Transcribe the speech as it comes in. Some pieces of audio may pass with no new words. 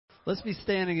Let's be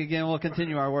standing again. We'll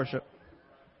continue our worship.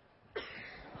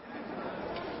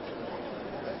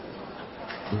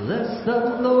 Bless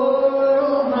the Lord,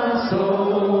 oh my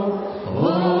soul,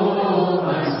 oh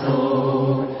my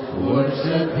soul,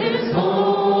 worship His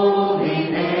holy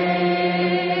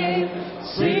name.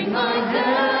 Sing like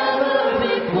never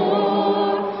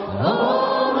before,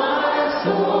 oh my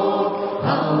soul,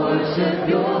 I'll worship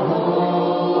Your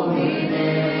holy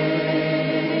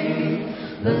name.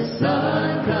 The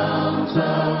sun comes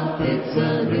up, it's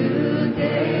a new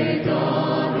day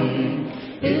dawning.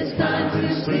 It's time to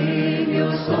sing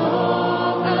Your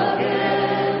song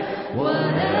again.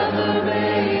 Whatever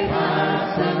may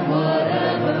pass and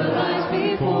whatever lies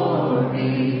before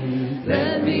me,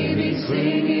 let me be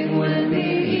singing when the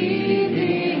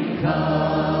evening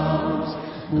comes.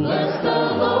 Bless the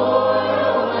Lord,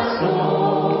 oh my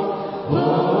soul,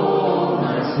 oh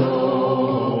my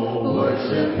soul,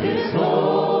 worship His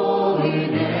holy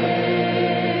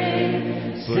name.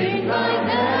 Sing like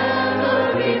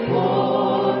never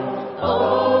before,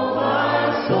 oh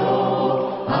my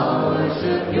soul, I'll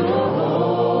worship Your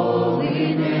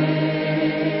holy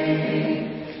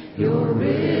name. You're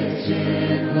rich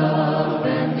in love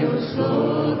and You're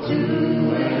slow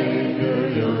to anger.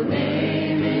 Your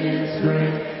name is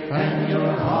great and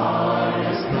Your heart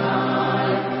is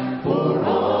kind. For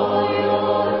all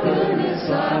Your goodness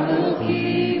I will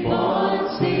keep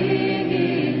on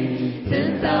singing.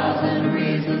 10,000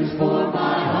 reasons for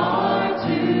my heart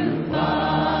to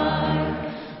find.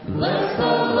 Bless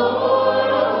the Lord,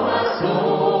 oh my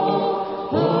soul,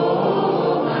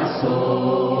 oh my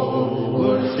soul,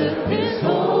 worship His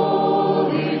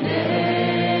holy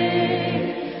name.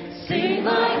 Sing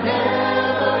like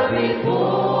never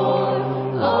before,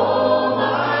 oh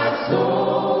my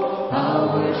soul, I'll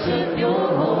worship Your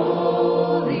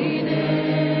holy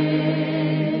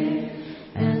name.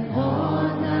 And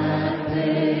on that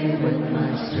day when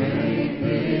my strength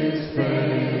is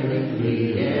failing,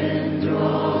 the end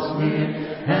draws near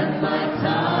and my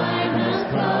time has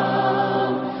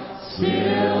come,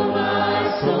 still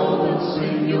my soul will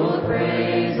sing Your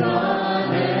praise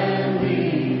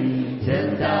unending.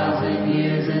 10,000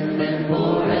 years and then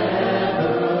forevermore.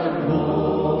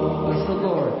 Bless the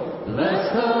Lord. Bless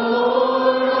the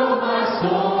Lord, oh my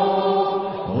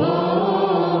soul, oh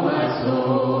my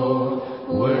soul,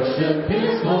 worship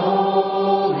His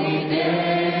holy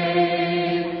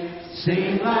name.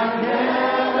 Sing like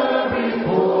never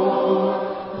before,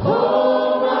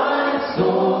 oh my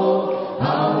soul,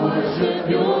 I'll worship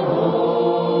Your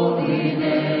holy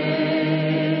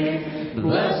name.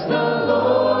 Bless the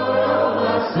Lord, oh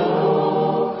my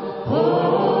soul,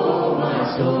 oh my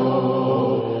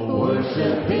soul,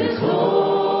 worship His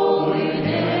holy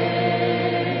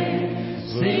name.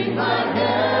 Sing like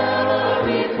never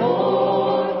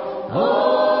before,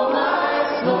 oh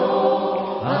my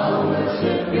soul, I'll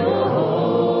worship Your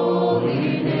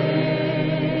holy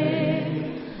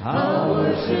name. I'll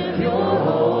worship Your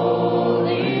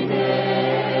holy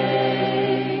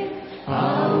name.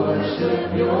 I'll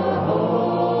worship Your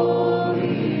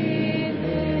holy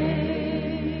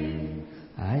name.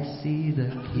 I see the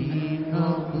King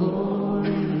of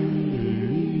glory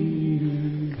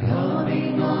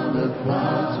coming on the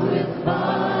clouds with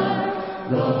fire.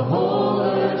 The whole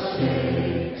earth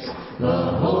shakes, the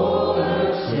whole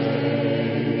earth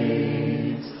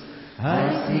shakes.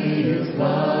 I see His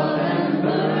love and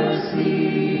mercy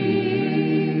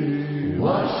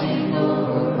washing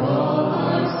over all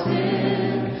our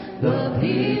sin. The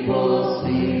people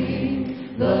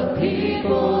sing, the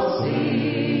people sing.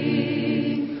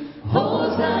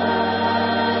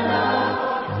 Hosanna,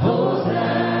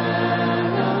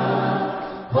 Hosanna,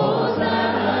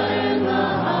 Hosanna in the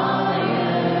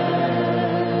highest.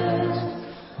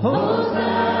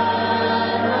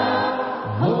 Hosanna,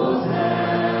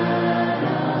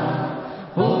 Hosanna,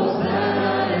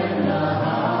 Hosanna in the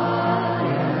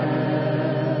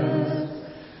highest.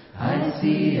 I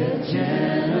see a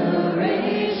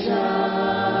generation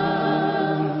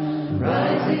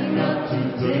rising up to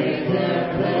take their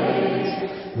place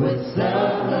with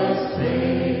selfless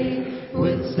faith,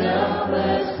 with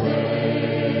selfless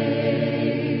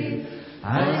faith.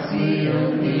 I see a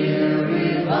near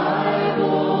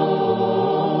revival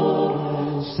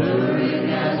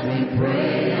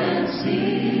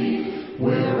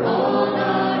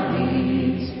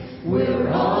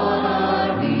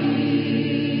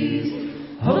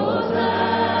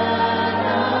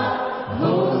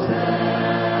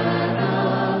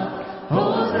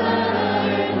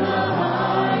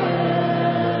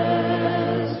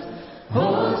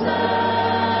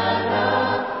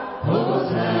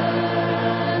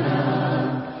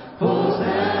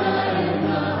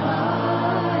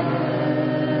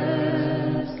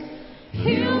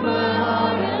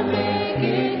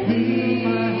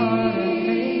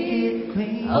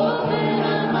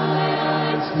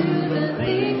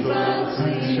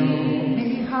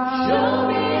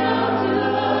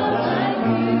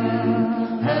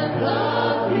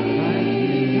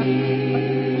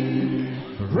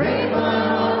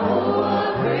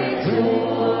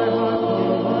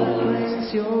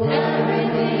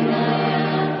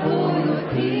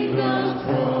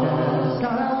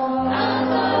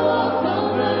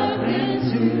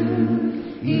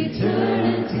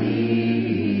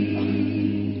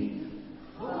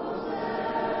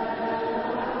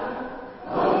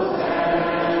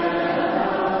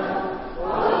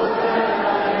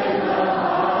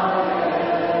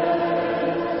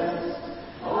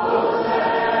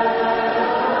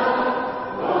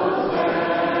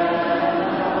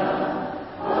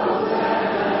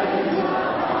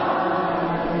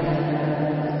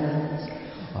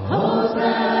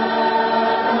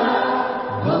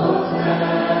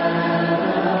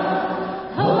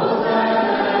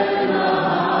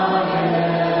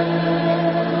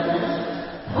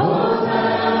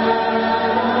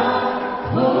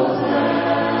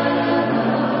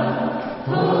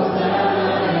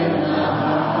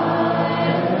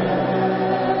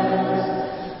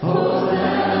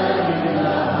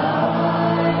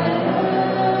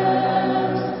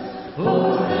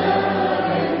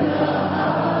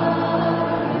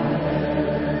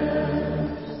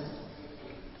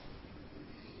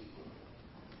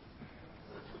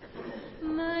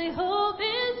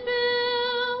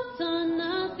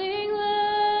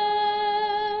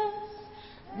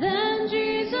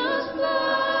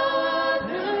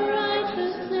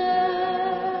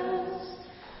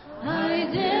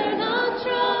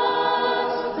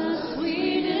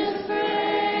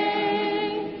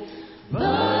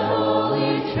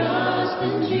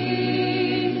in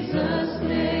Jesus'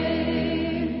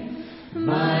 name.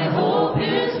 My hope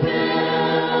is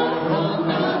built on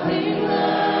nothing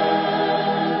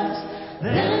less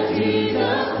than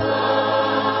Jesus'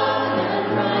 blood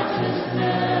and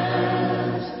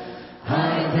righteousness. I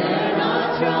dare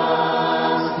not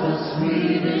trust the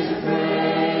sweetest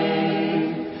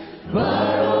frame,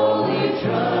 but only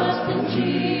trust in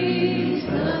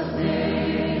Jesus'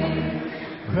 name.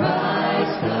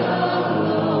 Christ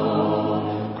alone,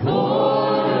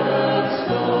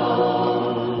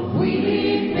 cornerstone, we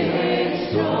make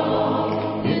strong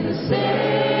in the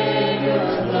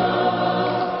Savior's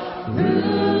love.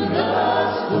 Through the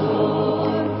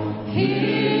storm, He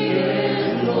is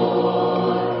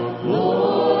Lord,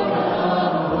 Lord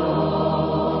of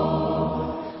all.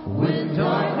 When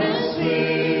darkness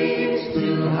seems to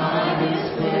hide His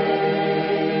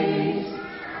face,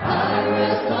 I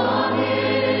rest on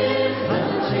His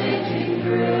unchanging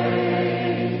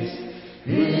grace.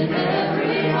 In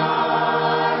every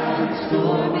high and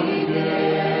stormy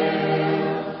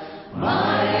gale,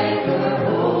 my anchor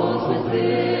holds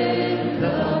within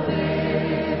the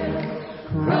veil.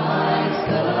 Christ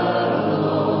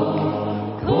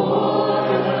alone,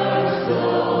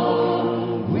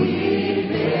 cornerstone, we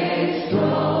make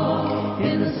strong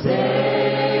in the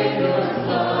Savior's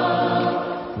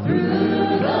love.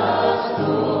 Through the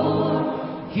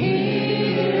storm,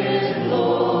 He is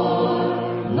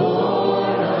Lord,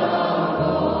 Lord of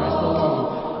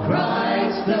all.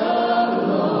 Christ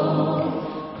alone,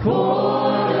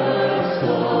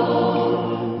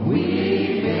 cornerstone,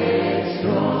 we make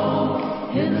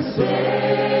strong in the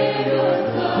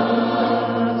Savior's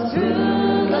love.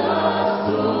 Through the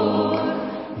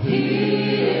storm, He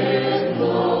is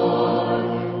Lord,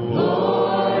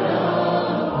 Lord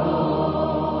of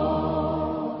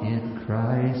all. In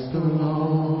Christ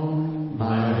alone,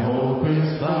 my hope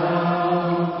is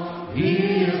found. He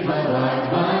is my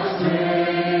life, my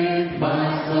strength,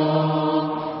 my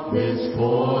song. This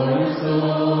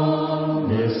cornerstone,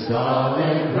 this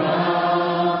solid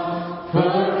ground,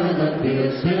 firm in the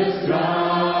fiercest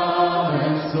drought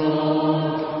and storm.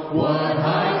 What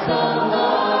heights of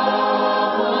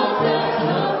love, what depths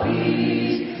of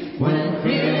peace, when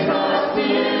fears are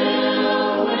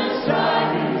still, when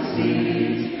striving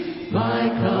cease. My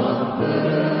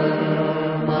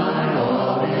comforter, my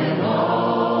all in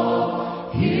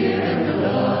all, here in the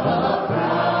love of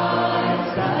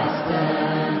Christ I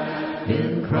stand.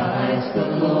 In Christ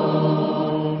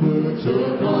alone, who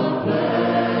took on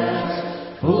flesh,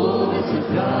 fullness of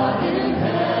God in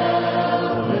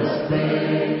helpless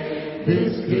faith.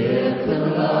 This gift of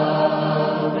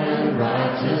love and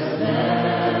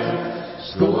righteousness,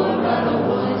 scorned by the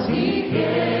ones He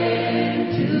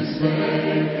came to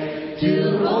save. To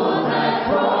on that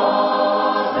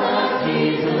cross as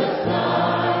Jesus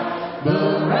died, the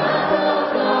wrath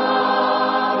of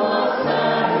God was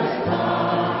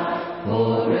satisfied.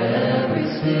 For every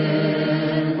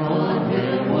sin on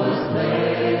Him was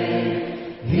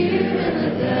laid. Here in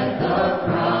the death of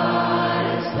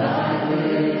Christ I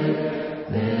live.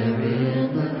 There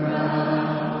in the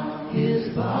ground His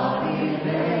body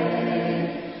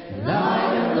lay.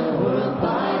 Light of the world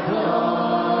by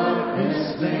darkness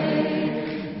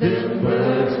slain. Then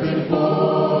birds been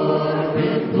born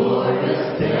in glorious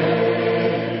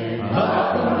day.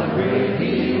 Up from the grave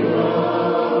He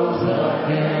rose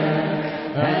again.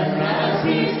 And as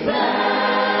He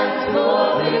stands for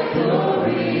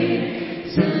victory,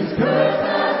 since curse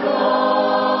has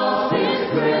lost its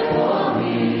grip on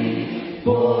me,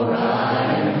 for I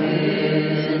am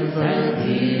His and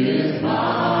He is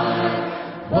mine,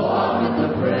 bought with the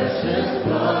precious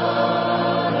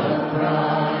blood of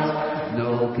Christ. No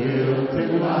guilt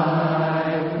in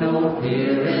life, no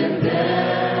fear in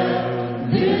death.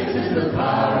 This is the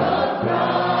power of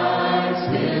Christ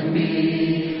in me.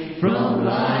 From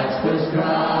life's first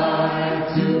cry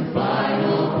to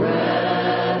final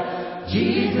breath,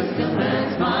 Jesus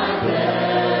commands my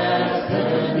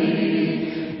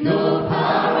destiny. No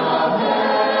power of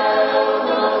hell,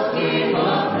 no scheme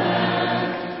of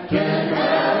man can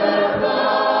ever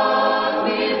pluck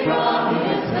me from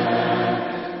His hand.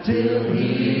 Till He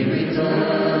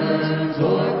returns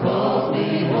or calls me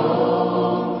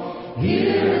home,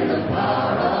 here in the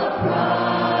power of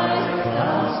Christ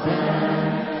I'll stand.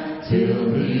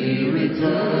 Till He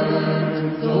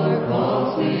returns or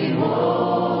calls me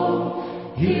home,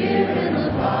 here in the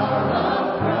power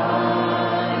of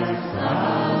Christ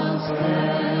I'll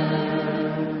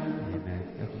stand. Amen.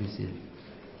 You have to be seated.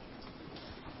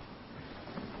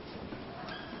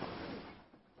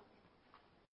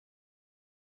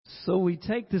 So we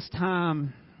take this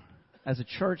time as a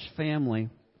church family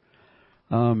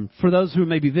For those who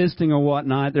may be visiting or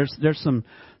whatnot, there's some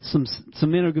men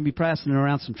who are going to be passing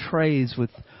around some trays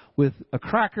with a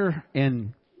cracker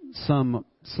and some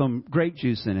grape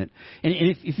juice in it. And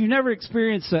if you've never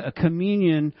experienced a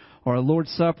communion or a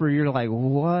Lord's Supper, you're like,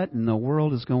 what in the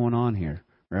world is going on here,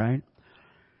 right?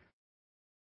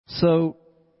 So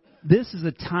this is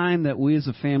a time that we as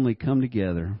a family come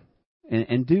together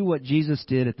and do what Jesus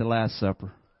did at the Last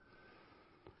Supper.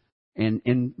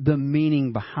 And the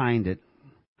meaning behind it.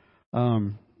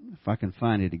 If I can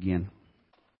find it again.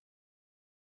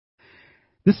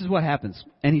 This is what happens.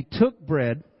 And he took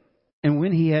bread, and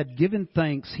when he had given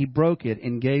thanks, he broke it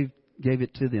and gave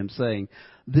it to them, saying,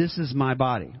 "This is my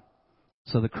body."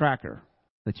 So the cracker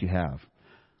that you have.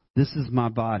 This is my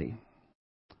body,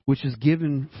 which is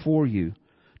given for you.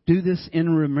 Do this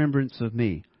in remembrance of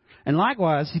me. And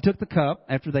likewise, he took the cup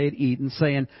after they had eaten,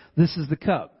 saying, "This is the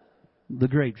cup, the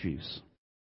grape juice,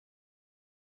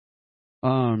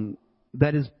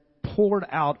 that is poured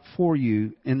out for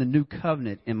you in the new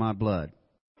covenant in my blood."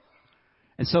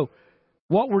 And so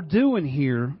what we're doing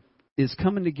here is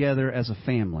coming together as a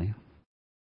family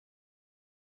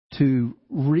to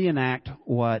reenact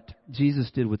what Jesus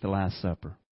did with the Last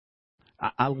Supper.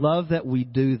 I love that we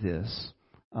do this.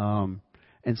 And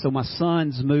so my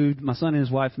son and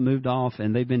his wife moved off,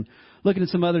 and they've been looking at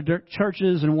some other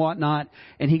churches and whatnot.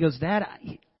 And he goes, "Dad,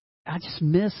 I just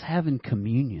miss having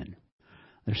communion.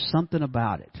 There's something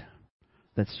about it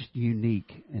that's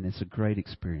unique, and it's a great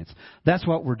experience." That's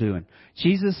what we're doing.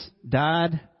 Jesus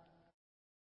died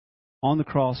on the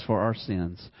cross for our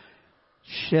sins,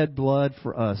 shed blood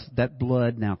for us. That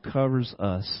blood now covers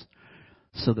us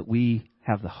so that we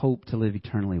have the hope to live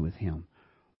eternally with Him.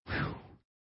 Whew.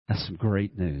 That's some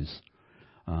great news.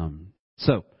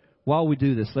 So while we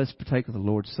do this, let's partake of the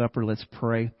Lord's Supper. Let's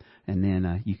pray, and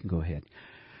then you can go ahead.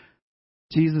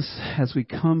 Jesus, as we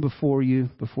come before you,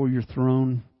 before your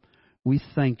throne, we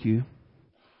thank you.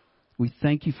 We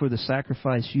thank you for the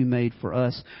sacrifice you made for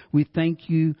us. We thank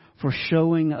you for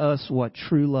showing us what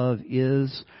true love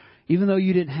is. Even though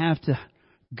you didn't have to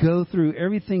go through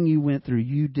everything you went through,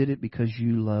 you did it because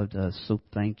you loved us. So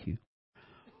thank you.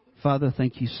 Father,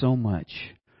 thank you so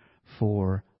much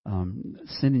for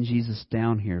sending Jesus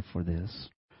down here for this,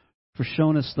 for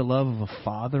showing us the love of a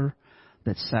Father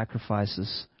that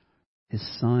sacrifices His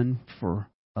Son for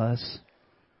us.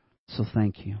 So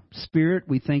thank you. Spirit,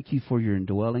 we thank you for your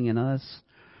indwelling in us,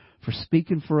 for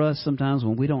speaking for us sometimes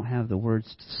when we don't have the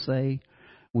words to say,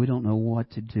 we don't know what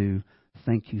to do.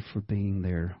 Thank you for being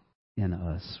there in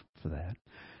us for that.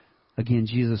 Again,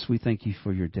 Jesus, we thank you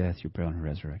for your death, your burial, and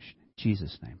resurrection. In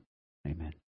Jesus' name,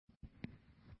 amen.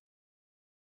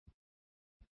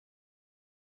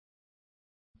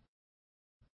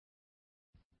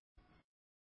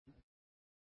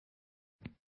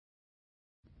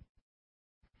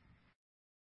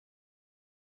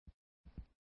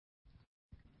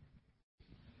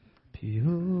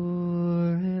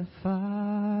 Purify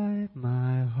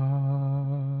my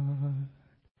heart.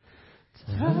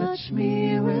 Touch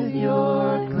me with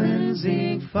your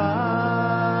cleansing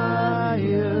fire.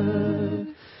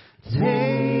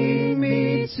 Take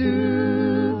me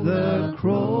to the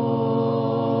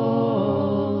cross.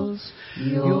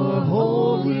 Your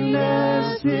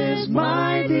holiness is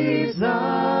my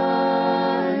desire.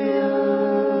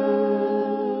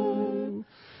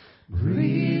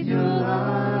 Breathe your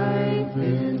life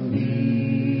in me.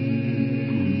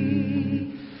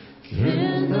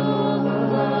 Kindle the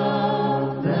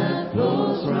love that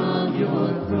flows from your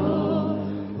throne.